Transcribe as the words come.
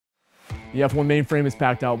The F1 mainframe has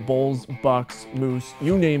packed out bulls, bucks, moose,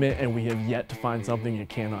 you name it, and we have yet to find something it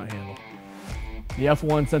cannot handle. The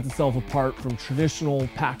F1 sets itself apart from traditional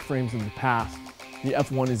pack frames of the past. The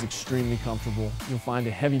F1 is extremely comfortable. You'll find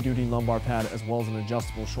a heavy-duty lumbar pad as well as an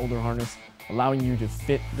adjustable shoulder harness, allowing you to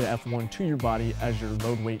fit the F1 to your body as your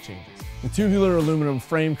load weight changes. The tubular aluminum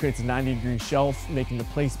frame creates a 90-degree shelf, making the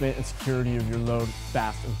placement and security of your load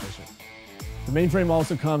fast and efficient. The mainframe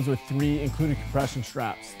also comes with 3 included compression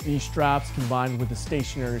straps. These straps, combined with a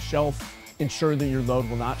stationary shelf, ensure that your load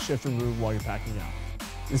will not shift or move while you're packing out.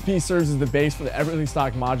 This piece serves as the base for the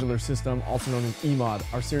Eberlestock modular system, also known as EMOD,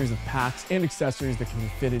 our series of packs and accessories that can be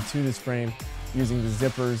fitted to this frame using the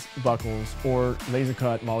zippers, buckles, or laser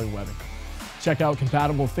cut MOLLE webbing. Check out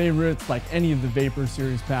compatible favorites like any of the Vapor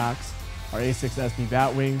series packs, our A6 SB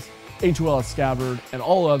bat wings, A2L scabbard, and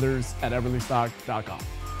all others at Eberlestock.com.